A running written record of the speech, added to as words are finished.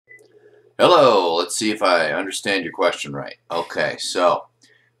Hello, let's see if I understand your question right. Okay, so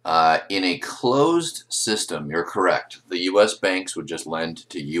in a closed system, you're correct. The U.S. banks would just lend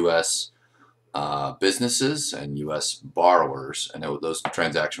to U.S. Businesses and U.S. borrowers, and those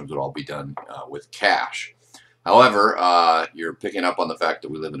transactions would all be done with cash. However, you're picking up on the fact that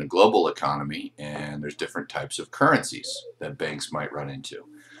we live in a global economy, and there's different types of currencies that banks might run into.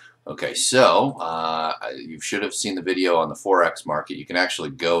 Okay, so you should have seen the video on the Forex market. You can actually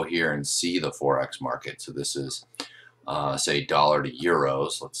go here and see the Forex market. So this is, say, dollar to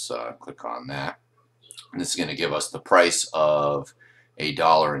euros. Let's click on that. And this is going to give us the price of a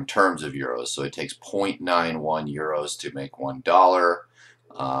dollar in terms of euros. So it takes 0.91 euros to make $1.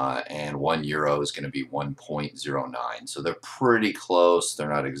 And 1 euro is going to be 1.09. So they're pretty close. They're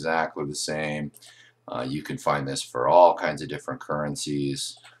not exactly the same. You can find this for all kinds of different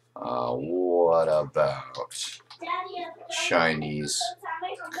currencies. What about Chinese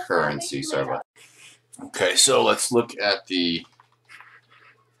currency? Sorry about that. Okay, so let's look at the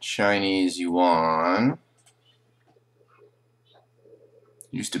Chinese yuan.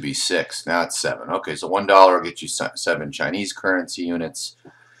 Used to be 6, now it's 7. Okay, so $1 will get you 7 Chinese currency units,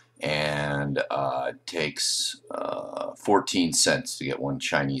 and it takes 14 cents to get 1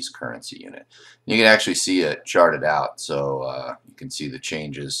 Chinese currency unit. You can actually see it charted out, so you can see the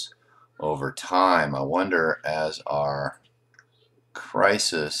changes over time. I wonder, as our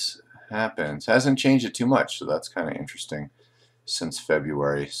crisis happens, hasn't changed it too much, so that's kind of interesting since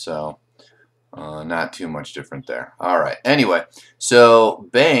February. So not too much different there. All right. Anyway, so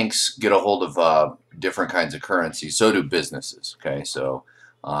banks get a hold of different kinds of currency. So do businesses. Okay. So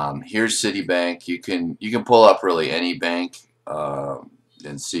here's Citibank. You can pull up really any bank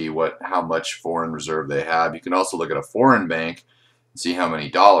and see how much foreign reserve they have. You can also look at a foreign bank and see how many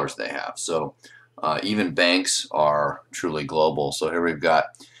dollars they have. So even banks are truly global. So here we've got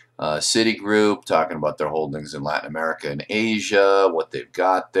Citigroup talking about their holdings in Latin America and Asia, what they've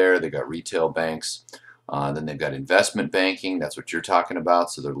got there. They've got retail banks. Then they've got investment banking. That's what you're talking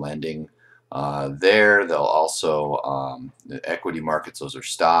about. So they're lending there. They'll also the equity markets. Those are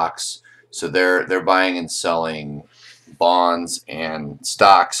stocks. So they're buying and selling bonds and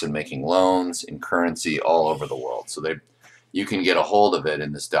stocks and making loans in currency all over the world. So you can get a hold of it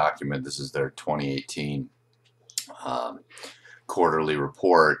in this document. This is their 2018 quarterly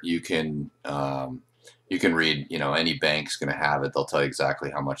report. You can read, any bank's going to have it. They'll tell you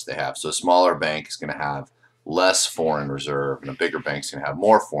exactly how much they have. So a smaller bank is going to have less foreign reserve, and a bigger bank's going to have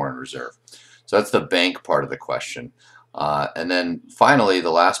more foreign reserve. So that's the bank part of the question. And then finally, the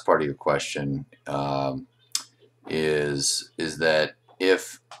last part of your question is that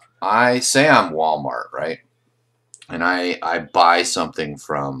if I say I'm Walmart, right, and I buy something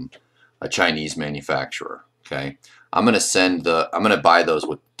from a Chinese manufacturer, okay, I'm going to buy those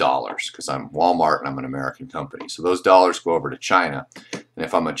with dollars because I'm Walmart and I'm an American company. So those dollars go over to China. And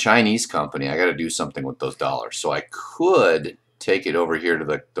if I'm a Chinese company, I got to do something with those dollars. So I could take it over here to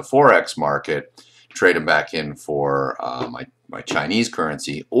the Forex market, trade them back in for my Chinese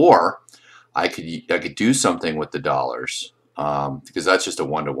currency, or I could do something with the dollars because that's just a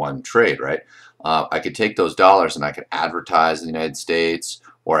one-to-one trade, right? I could take those dollars and I could advertise in the United States,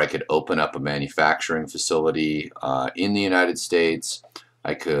 or I could open up a manufacturing facility in the United States.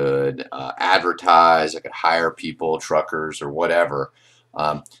 I could advertise, I could hire people, truckers, or whatever.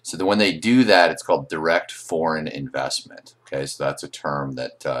 So that when they do that, it's called direct foreign investment. Okay, so that's a term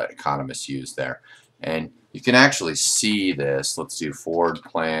that economists use there. And you can actually see this. Let's do Ford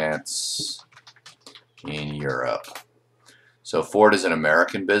plants in Europe. So Ford is an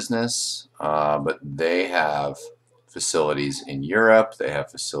American business, but they have facilities in Europe. They have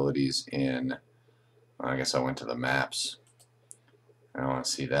facilities in, I guess I went to the maps. I don't want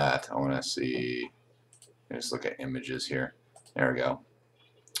to see that. I want to see, just look at images here. There we go.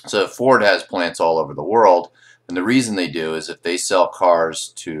 So Ford has plants all over the world, and the reason they do is if they sell cars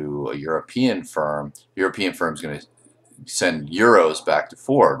to a European firm, European firm's going to send euros back to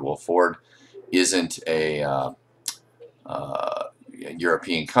Ford. Well, Ford isn't a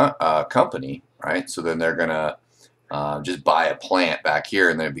European company, right? So then they're going to just buy a plant back here,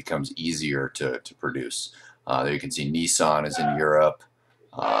 and then it becomes easier to produce. There you can see Nissan is in Europe.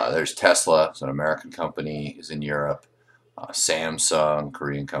 There's Tesla, it's an American company, is in Europe. Samsung,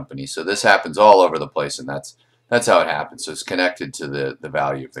 Korean company. So this happens all over the place, and that's how it happens. So it's connected to the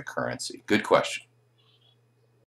value of the currency. Good question.